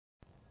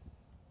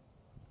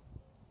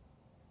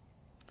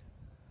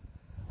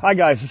Hi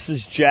guys, this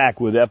is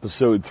Jack with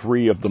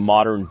Episode-03 of the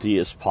Modern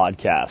Deist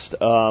podcast.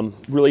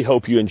 Really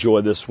hope you enjoy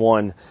this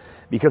one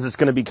because it's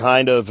going to be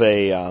kind of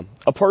a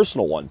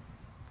personal one.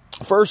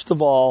 First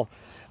of all,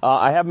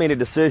 I have made a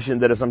decision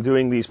that as I'm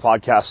doing these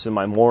podcasts in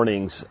my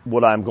mornings,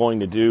 what I'm going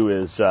to do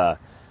is kind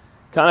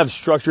of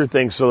structure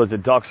things so that the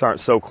ducks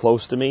aren't so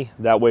close to me.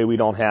 That way we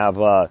don't have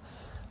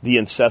the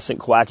incessant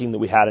quacking that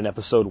we had in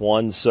Episode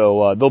 1.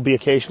 So there'll be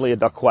occasionally a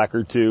duck quack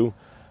or two,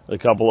 a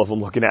couple of them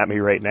looking at me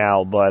right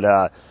now,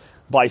 but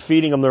by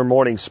feeding them their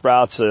morning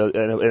sprouts in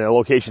a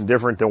location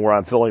different than where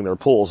I'm filling their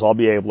pools, I'll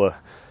be able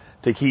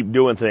to keep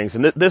doing things.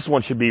 And this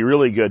one should be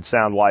really good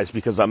sound-wise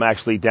because I'm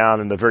actually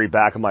down in the very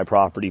back of my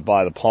property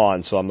by the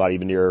pond, so I'm not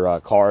even near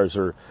cars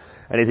or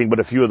anything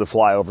but a few of the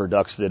flyover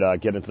ducks that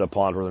get into the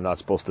pond where they're not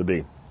supposed to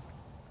be.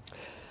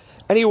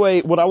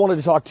 Anyway, what I wanted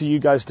to talk to you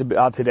guys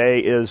about today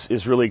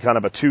is really kind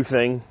of a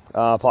two-thing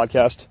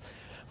podcast.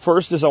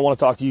 First is I want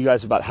to talk to you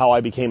guys about how I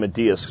became a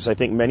deist, because I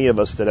think many of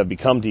us that have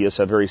become deists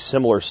have very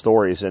similar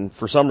stories, and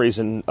for some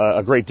reason,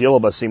 a great deal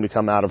of us seem to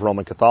come out of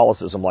Roman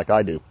Catholicism like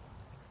I do.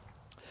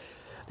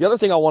 The other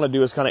thing I want to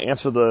do is kind of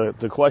answer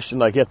the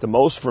question I get the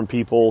most from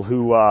people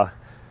who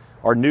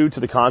are new to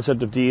the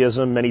concept of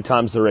deism. Many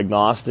times they're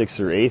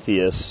agnostics or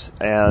atheists,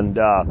 and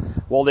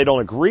while they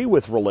don't agree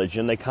with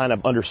religion, they kind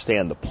of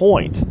understand the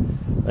point.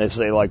 They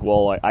say like,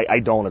 well, I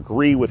don't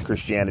agree with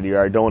Christianity,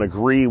 or I don't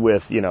agree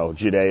with,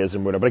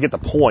 Judaism, whatever, but I get the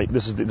point.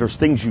 There's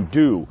things you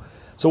do.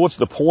 So what's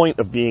the point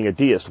of being a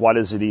deist? Why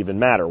does it even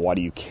matter? Why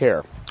do you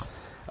care?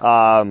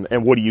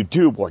 And what do you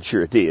do once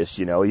you're a deist?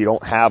 You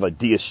don't have a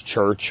deist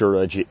church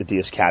or a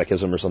deist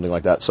catechism or something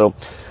like that. So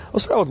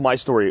let's start with my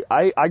story.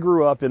 I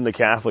grew up in the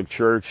Catholic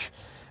Church,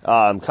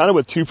 kind of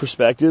with two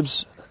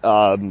perspectives.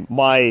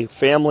 My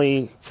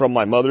family from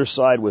my mother's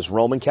side was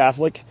Roman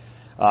Catholic,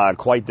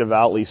 quite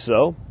devoutly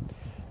so.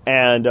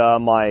 And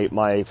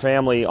my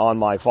family on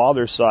my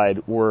father's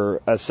side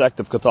were a sect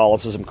of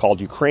Catholicism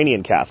called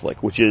Ukrainian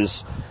Catholic, which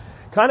is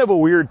kind of a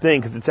weird thing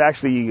because it's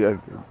actually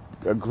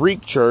a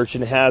Greek church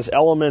and it has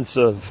elements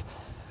of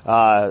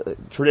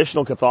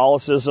traditional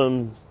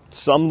Catholicism,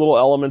 some little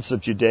elements of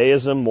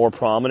Judaism more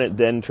prominent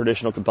than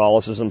traditional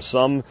Catholicism,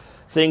 some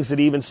things that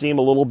even seem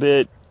a little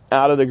bit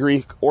out of the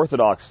Greek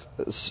Orthodox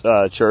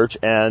church,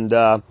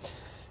 and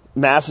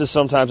Masses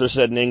sometimes are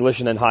said in English,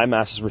 and then high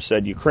masses were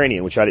said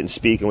Ukrainian, which I didn't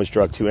speak and was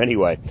drugged to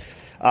anyway.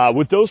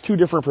 With those two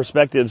different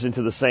perspectives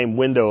into the same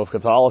window of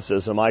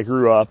Catholicism, I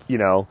grew up,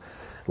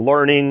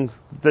 learning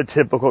the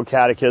typical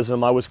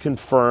catechism. I was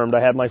confirmed. I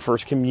had my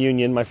first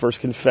communion, my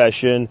first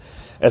confession.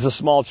 As a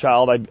small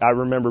child, I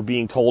remember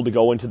being told to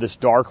go into this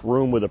dark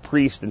room with a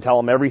priest and tell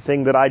him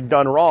everything that I'd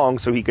done wrong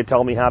so he could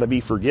tell me how to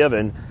be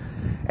forgiven.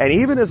 And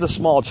even as a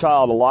small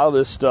child, a lot of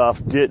this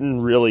stuff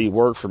didn't really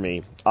work for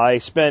me. I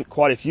spent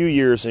quite a few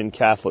years in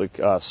Catholic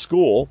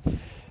school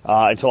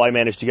until I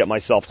managed to get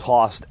myself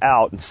tossed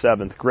out in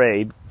 7th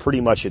grade, pretty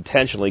much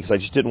intentionally, because I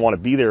just didn't want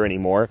to be there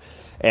anymore.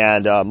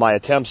 And my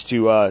attempts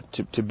to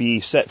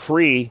be set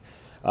free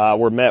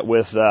were met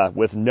with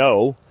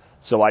no.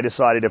 So I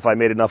decided if I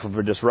made enough of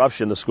a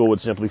disruption, the school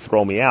would simply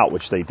throw me out,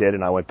 which they did,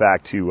 and I went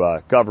back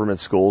to government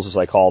schools, as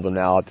I call them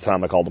now. At the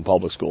time, I called them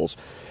public schools.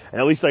 And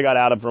at least I got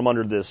out from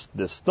under this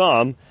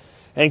thumb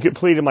and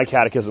completed my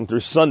catechism through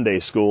Sunday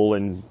school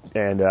and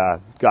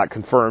got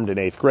confirmed in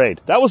 8th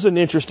grade. That was an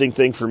interesting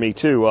thing for me,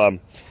 too.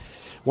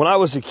 When I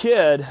was a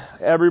kid,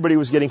 everybody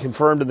was getting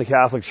confirmed in the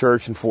Catholic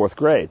Church in 4th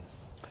grade.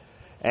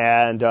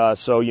 And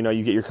so,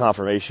 you get your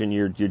confirmation,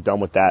 you're done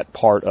with that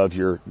part of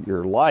your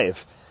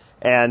life.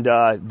 And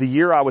the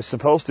year I was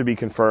supposed to be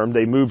confirmed,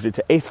 they moved it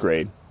to 8th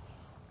grade.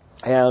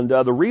 And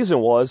the reason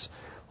was,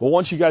 well,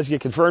 once you guys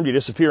get confirmed, you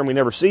disappear and we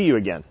never see you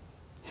again.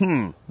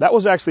 That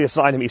was actually a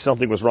sign to me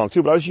something was wrong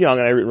too, but I was young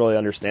and I didn't really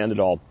understand it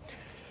all.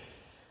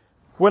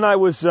 When I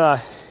was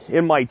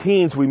in my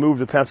teens, we moved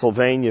to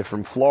Pennsylvania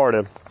from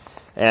Florida,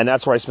 and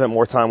that's where I spent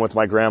more time with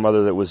my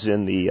grandmother that was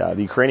in the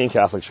Ukrainian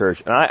Catholic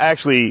Church. And I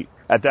actually,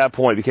 at that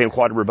point, became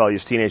quite a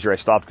rebellious teenager. I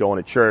stopped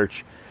going to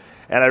church,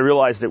 and I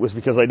realized it was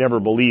because I never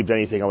believed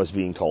anything I was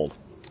being told.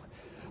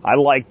 I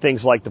liked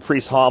things like the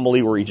priest's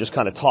homily where he just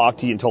kind of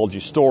talked to you and told you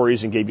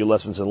stories and gave you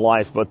lessons in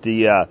life, but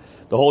the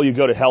whole you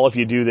go to hell if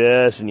you do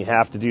this and you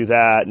have to do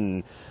that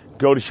and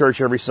go to church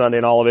every Sunday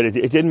and all of it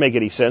didn't make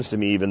any sense to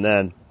me even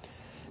then.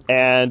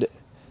 And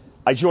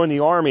I joined the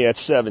Army at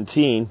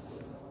 17.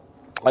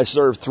 I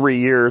served 3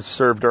 years,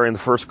 served during the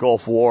first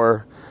Gulf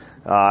War.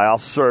 I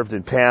also served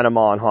in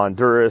Panama and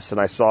Honduras,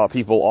 and I saw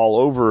people all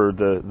over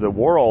the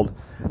world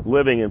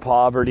living in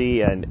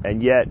poverty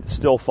and yet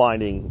still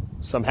finding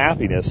some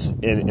happiness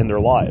in their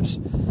lives.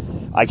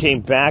 I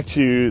came back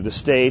to the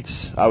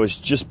States. I was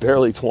just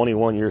barely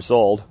 21 years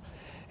old.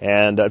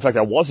 And in fact,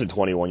 I wasn't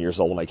 21 years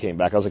old when I came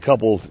back. I was a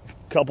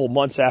couple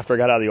months after I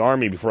got out of the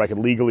Army before I could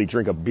legally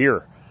drink a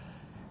beer.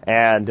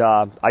 And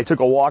I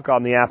took a walk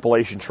on the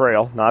Appalachian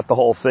Trail, not the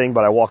whole thing,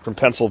 but I walked from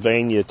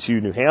Pennsylvania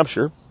to New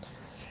Hampshire,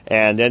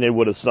 and then it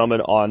would have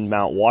summoned on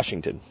Mount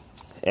Washington.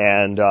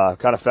 And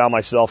kind of found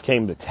myself,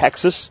 came to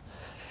Texas.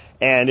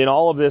 And in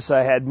all of this,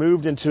 I had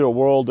moved into a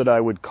world that I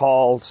would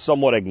call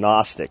somewhat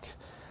agnostic.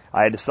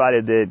 I had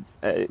decided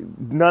that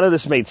none of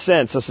this made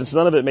sense. So since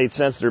none of it made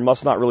sense, there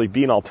must not really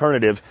be an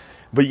alternative.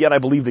 But yet I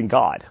believed in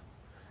God.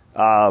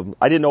 I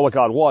didn't know what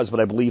God was, but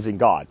I believed in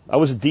God. I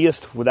was a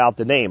deist without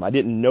the name. I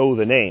didn't know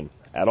the name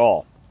at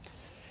all.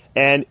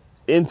 And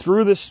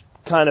through this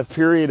kind of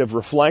period of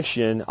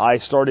reflection, I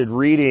started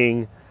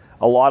reading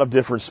a lot of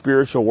different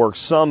spiritual works,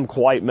 some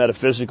quite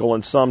metaphysical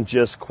and some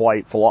just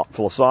quite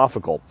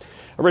philosophical.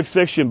 I read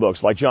fiction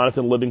books like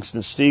Jonathan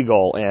Livingston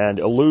Seagull and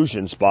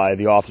Illusions by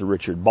the author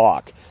Richard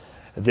Bach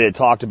that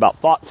talked about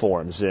thought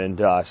forms, and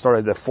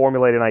started to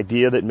formulate an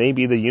idea that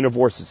maybe the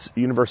universe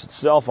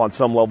itself on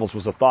some levels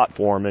was a thought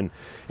form. And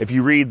if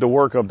you read the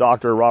work of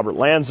Dr. Robert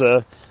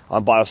Lanza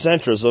on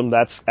biocentrism,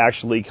 that's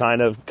actually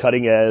kind of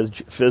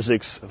cutting-edge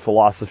physics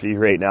philosophy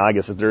right now. I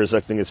guess if there is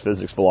such thing as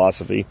physics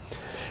philosophy,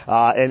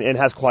 and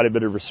has quite a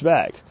bit of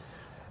respect.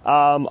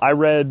 I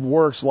read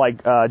works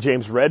like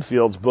James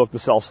Redfield's book, The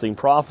Celestine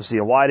Prophecy,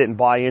 and why I didn't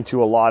buy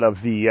into a lot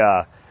of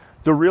the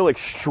real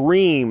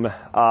extreme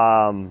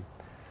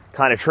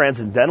kind of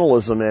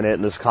transcendentalism in it,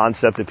 and this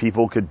concept that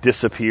people could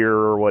disappear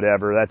or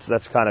whatever.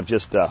 That's kind of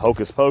just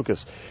hocus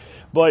pocus.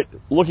 But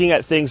looking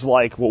at things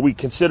like what we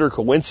consider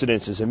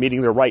coincidences and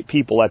meeting the right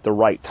people at the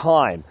right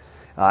time,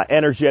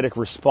 energetic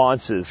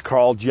responses.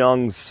 Carl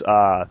Jung's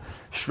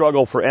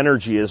struggle for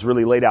energy is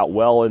really laid out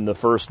well in the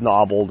first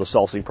novel, The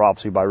Celestine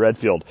Prophecy by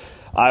Redfield.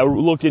 I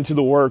looked into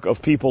the work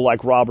of people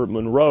like Robert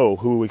Monroe,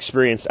 who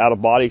experienced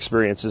out-of-body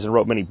experiences and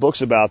wrote many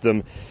books about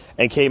them,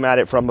 and came at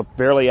it from a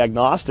fairly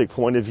agnostic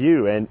point of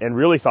view, and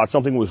really thought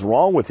something was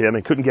wrong with him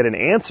and couldn't get an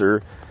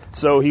answer.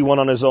 So he went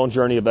on his own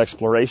journey of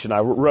exploration. I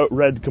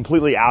read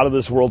completely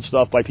out-of-this-world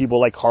stuff by people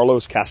like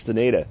Carlos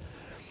Castaneda.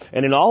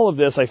 And in all of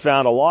this, I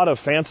found a lot of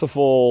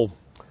fanciful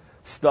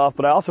stuff,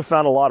 but I also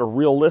found a lot of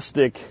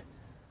realistic,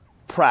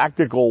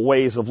 practical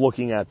ways of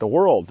looking at the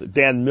world.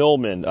 Dan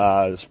Millman,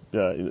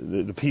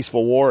 The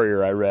Peaceful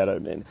Warrior, I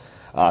read.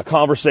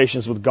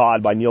 Conversations with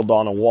God by Neale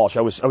Donald Walsch.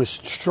 I was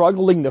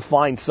struggling to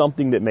find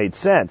something that made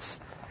sense,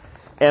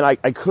 and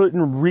I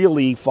couldn't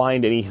really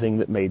find anything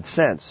that made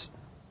sense.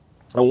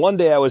 And one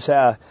day I was,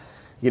 I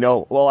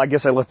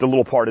guess I left a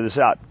little part of this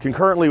out.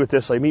 Concurrently with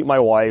this, I meet my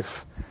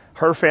wife.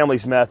 Her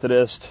family's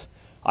Methodist.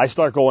 I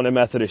start going to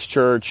Methodist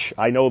church.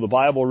 I know the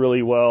Bible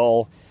really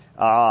well,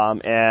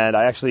 and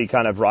I actually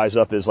kind of rise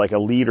up as like a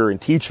leader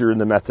and teacher in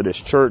the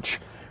Methodist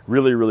church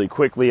really, really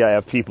quickly. I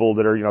have people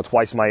that are,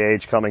 twice my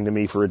age coming to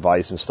me for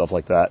advice and stuff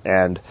like that.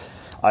 And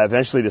I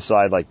eventually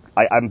decide,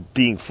 I'm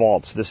being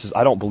false.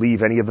 I don't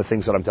believe any of the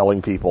things that I'm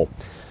telling people.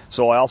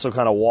 So I also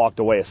kind of walked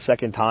away a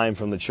second time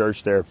from the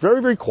church there,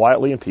 very, very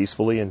quietly and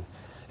peacefully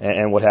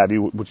and what have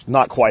you, which is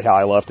not quite how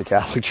I left the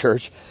Catholic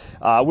Church.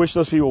 Wish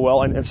those people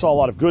well and saw a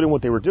lot of good in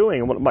what they were doing.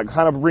 And what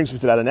kind of brings me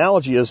to that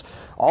analogy is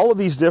all of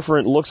these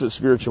different looks at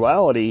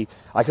spirituality,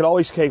 I could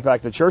always take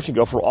back to church and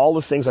go, for all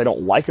the things I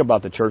don't like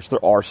about the church,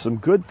 there are some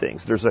good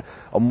things. There's a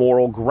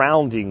moral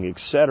grounding,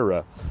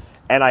 etc.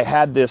 And I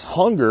had this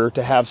hunger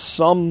to have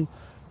some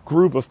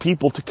group of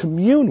people to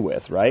commune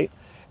with, right?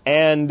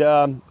 And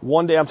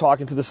one day I'm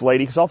talking to this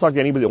lady, because I'll talk to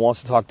anybody that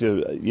wants to talk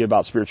to you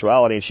about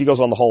spirituality, and she goes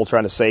on the whole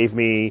trying to save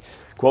me,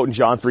 quoting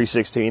John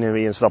 3:16 to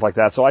me and stuff like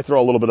that. So I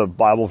throw a little bit of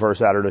Bible verse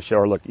at her to show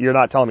her, look, you're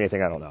not telling me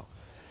anything I don't know.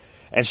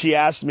 And she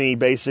asked me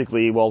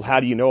basically, well,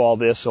 how do you know all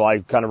this? So I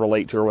kind of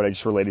relate to her what I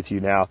just related to you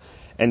now.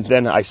 And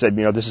then I said,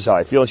 this is how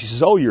I feel. And she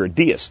says, oh, you're a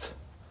deist.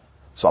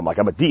 So I'm like,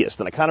 I'm a deist.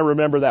 And I kind of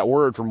remember that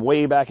word from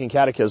way back in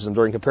catechism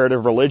during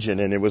comparative religion.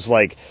 And it was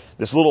like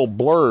this little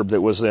blurb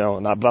that was,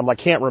 but I'm like,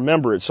 can't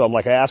remember it. So I'm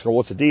like, I asked her,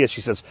 what's a deist?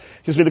 She says,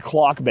 it gives me the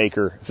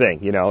clockmaker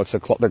thing. It's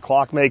the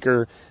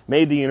clockmaker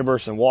made the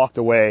universe and walked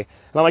away.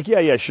 And I'm like,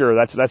 yeah, sure.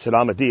 That's it.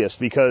 I'm a deist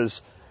because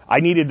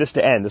I needed this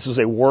to end. This was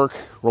a work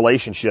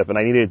relationship and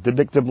I needed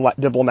it to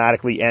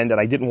diplomatically end.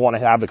 And I didn't want to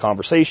have the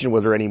conversation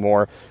with her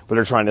anymore, but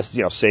they're trying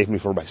to, save me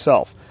for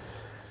myself.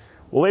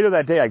 Well, later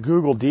that day, I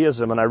Googled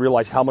deism, and I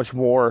realized how much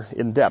more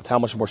in-depth, how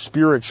much more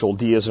spiritual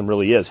deism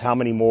really is, how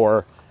many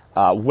more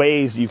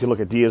ways you can look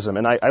at deism.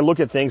 And I look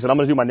at things, and I'm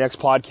going to do my next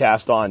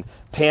podcast on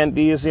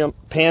pandeism,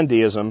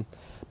 pantheism,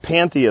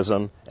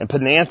 and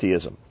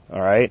panentheism,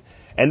 all right?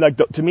 And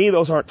to me,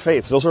 those aren't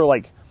faiths. Those are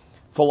like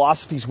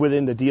philosophies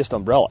within the deist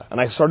umbrella.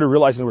 And I started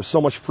realizing there was so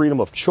much freedom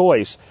of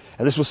choice,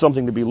 and this was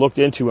something to be looked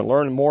into and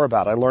learn more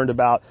about. I learned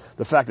about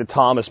the fact that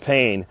Thomas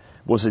Paine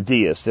was a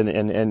deist,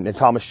 and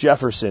Thomas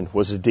Jefferson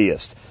was a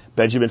deist.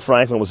 Benjamin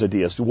Franklin was a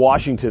deist.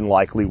 Washington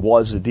likely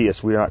was a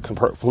deist. We are not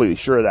completely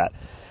sure of that.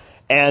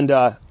 And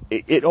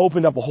it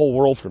opened up a whole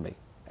world for me,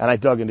 and I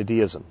dug into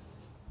deism.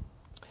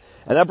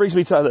 And that brings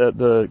me to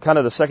the kind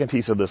of the second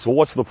piece of this. Well,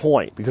 what's the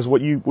point? Because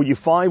what you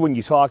find when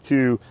you talk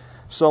to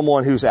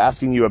someone who's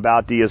asking you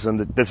about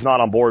deism that's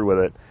not on board with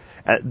it,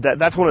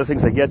 that's one of the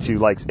things I get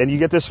to. And you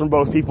get this from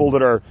both people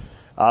that are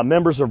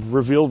members of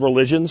revealed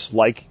religions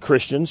like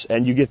Christians,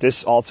 and you get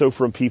this also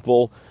from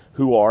people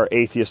who are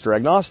atheist or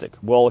agnostic.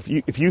 Well,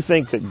 if you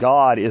think that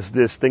God is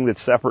this thing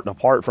that's separate and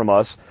apart from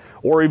us,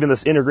 or even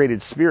this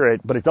integrated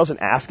spirit, but it doesn't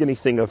ask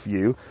anything of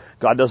you,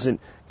 God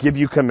doesn't give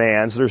you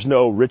commands, there's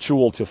no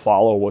ritual to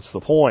follow, what's the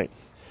point?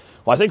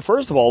 Well, I think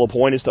first of all, the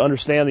point is to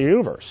understand the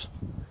universe.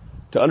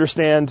 to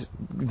understand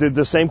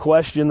the same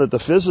question that the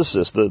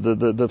physicist,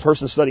 the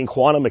person studying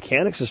quantum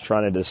mechanics is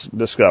trying to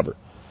discover.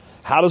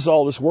 How does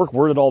all this work?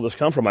 Where did all this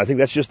come from? I think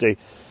that's just a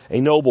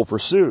noble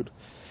pursuit.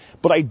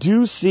 But I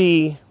do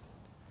see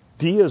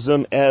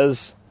deism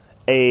as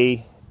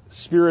a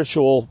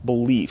spiritual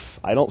belief.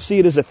 I don't see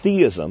it as a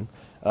theism.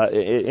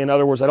 In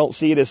other words, I don't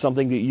see it as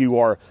something that you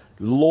are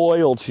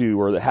loyal to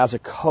or that has a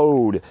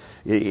code.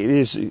 It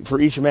is for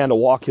each man to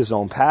walk his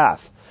own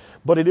path.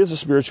 But it is a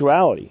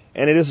spirituality.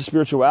 And it is a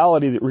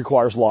spirituality that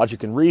requires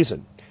logic and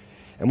reason.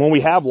 And when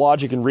we have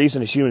logic and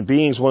reason as human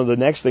beings, one of the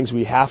next things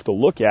we have to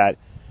look at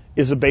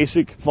is a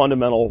basic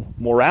fundamental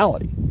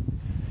morality.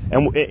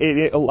 And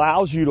it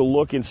allows you to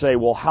look and say,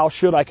 well, how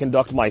should I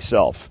conduct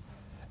myself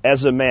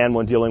as a man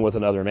when dealing with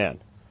another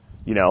man?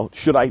 You know,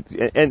 should I,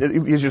 and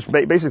it's just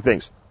basic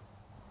things.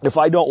 If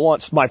I don't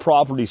want my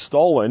property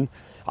stolen,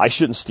 I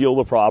shouldn't steal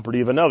the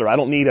property of another. I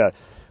don't need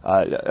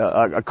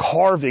a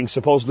carving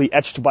supposedly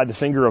etched by the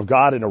finger of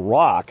God in a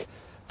rock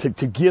to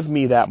give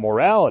me that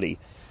morality.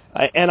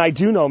 And I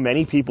do know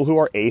many people who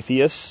are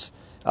atheists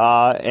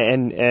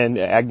and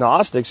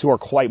agnostics who are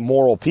quite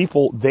moral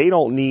people. They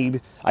don't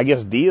need, I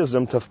guess,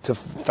 deism to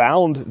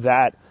found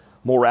that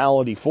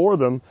morality for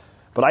them.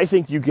 But I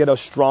think you get a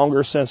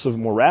stronger sense of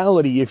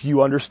morality if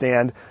you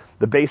understand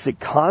the basic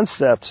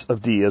concepts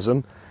of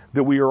deism,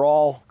 that we are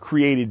all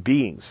created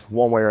beings,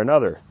 one way or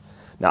another.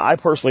 Now, I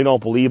personally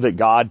don't believe that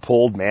God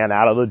pulled man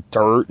out of the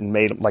dirt and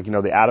made him, like, you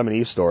know, the Adam and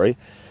Eve story.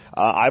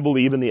 I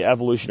believe in the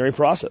evolutionary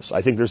process.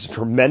 I think there's a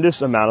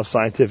tremendous amount of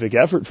scientific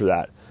effort for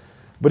that.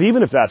 But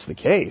even if that's the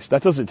case,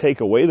 that doesn't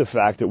take away the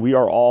fact that we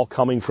are all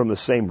coming from the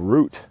same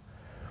root,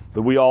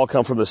 that we all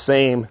come from the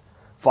same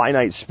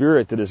finite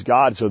spirit that is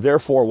God. So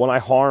therefore, when I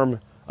harm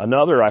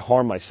another, I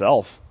harm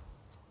myself.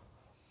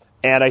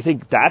 And I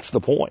think that's the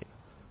point.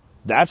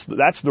 That's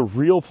the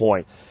real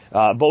point.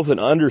 Both an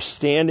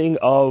understanding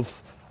of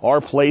our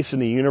place in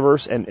the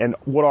universe and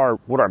what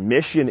our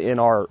mission in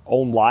our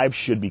own lives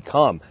should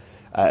become.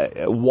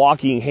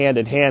 Walking hand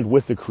in hand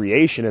with the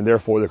creation and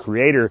therefore the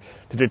Creator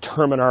to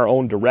determine our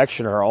own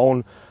direction, our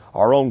own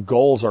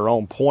goals, our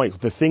own points,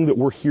 the thing that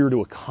we're here to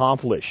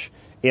accomplish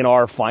in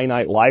our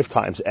finite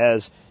lifetimes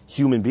as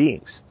human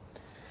beings.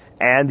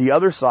 And the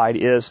other side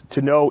is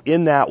to know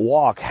in that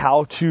walk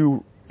how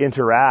to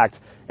interact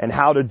and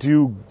how to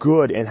do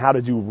good and how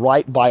to do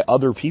right by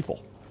other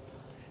people.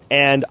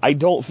 And I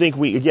don't think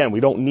we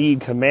don't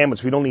need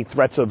commandments. We don't need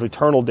threats of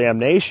eternal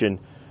damnation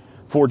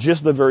for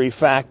just the very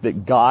fact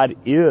that God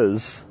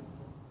is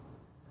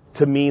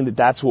to mean that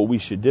that's what we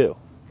should do.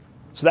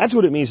 So that's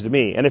what it means to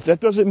me. And if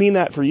that doesn't mean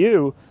that for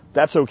you,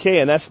 that's okay.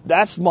 And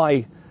that's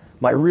my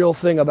real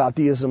thing about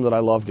deism that I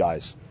love,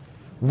 guys.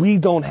 We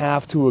don't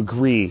have to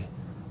agree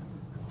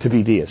to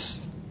be deists.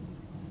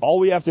 All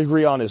we have to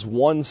agree on is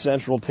one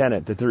central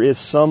tenet, that there is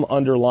some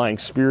underlying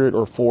spirit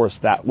or force,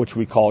 that which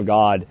we call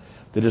God,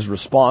 that is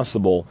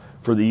responsible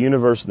for the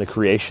universe and the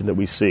creation that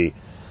we see.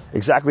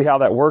 Exactly how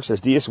that works,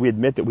 as deists, we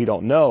admit that we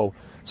don't know.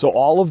 So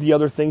all of the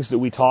other things that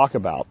we talk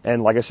about,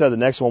 and like I said, the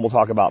next one we'll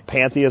talk about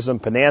pantheism,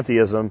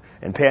 panentheism,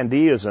 and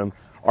pandeism,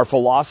 are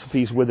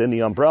philosophies within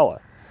the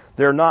umbrella.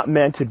 They're not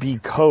meant to be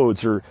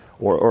codes or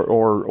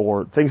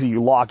things that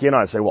you lock in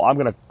on and say, well, I'm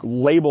going to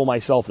label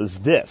myself as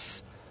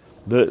this.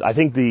 I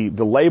think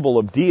the label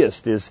of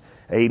deist is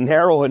a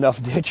narrow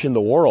enough niche in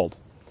the world.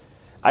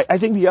 I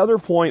think the other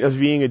point of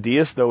being a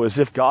deist, though, is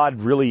if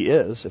God really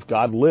is, if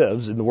God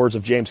lives, in the words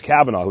of James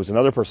Kavanaugh, who's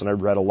another person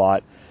I've read a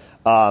lot,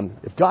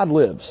 if God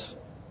lives,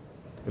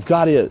 if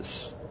God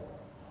is,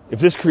 if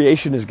this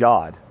creation is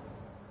God,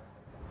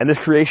 and this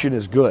creation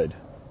is good,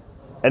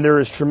 and there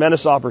is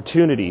tremendous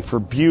opportunity for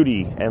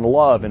beauty and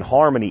love and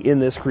harmony in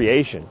this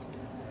creation,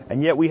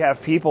 and yet we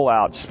have people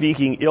out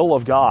speaking ill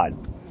of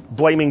God,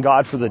 blaming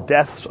God for the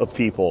deaths of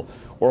people,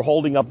 or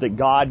holding up that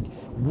God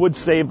would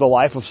save the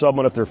life of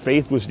someone if their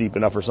faith was deep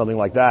enough or something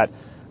like that,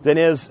 then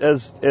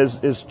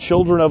as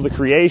children of the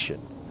creation,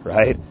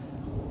 right,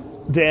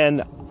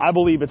 then I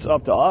believe it's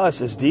up to us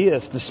as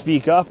deists to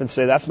speak up and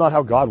say that's not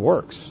how God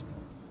works.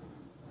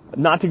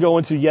 Not to go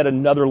into yet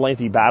another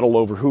lengthy battle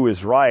over who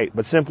is right,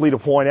 but simply to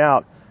point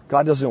out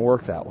God doesn't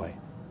work that way.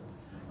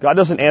 God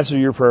doesn't answer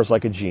your prayers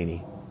like a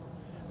genie.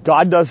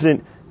 God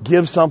doesn't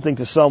give something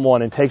to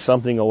someone and take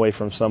something away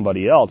from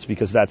somebody else,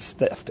 because that's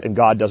theft, and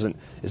God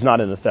is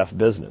not in the theft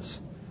business.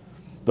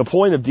 The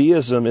point of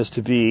deism is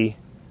to be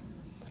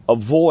a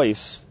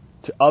voice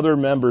to other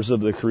members of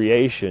the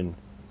creation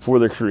for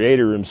the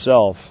Creator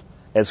himself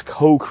as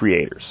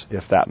co-creators,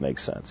 if that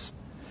makes sense.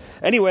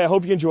 Anyway, I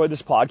hope you enjoyed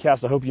this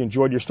podcast. I hope you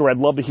enjoyed your story. I'd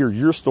love to hear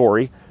your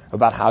story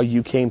about how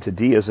you came to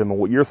deism and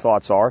what your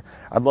thoughts are.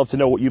 I'd love to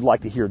know what you'd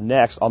like to hear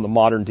next on the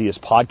Modern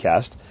Deist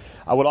podcast.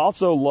 I would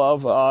also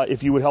love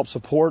if you would help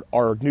support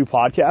our new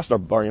podcast,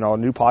 our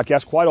new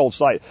podcast, quite old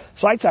site.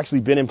 Site's actually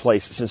been in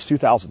place since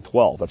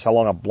 2012. That's how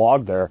long I've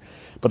blogged there.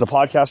 But the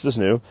podcast is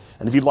new.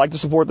 And if you'd like to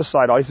support the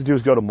site, all you have to do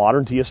is go to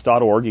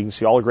moderndeist.org. You can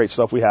see all the great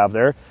stuff we have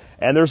there.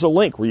 And there's a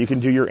link where you can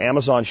do your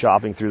Amazon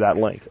shopping through that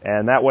link.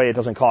 And that way it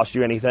doesn't cost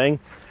you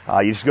anything.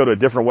 You just go to a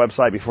different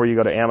website before you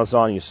go to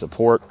Amazon. You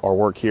support our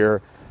work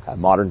here. at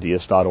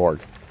moderndeist.org.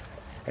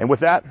 And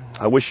with that,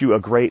 I wish you a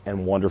great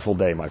and wonderful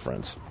day, my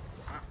friends.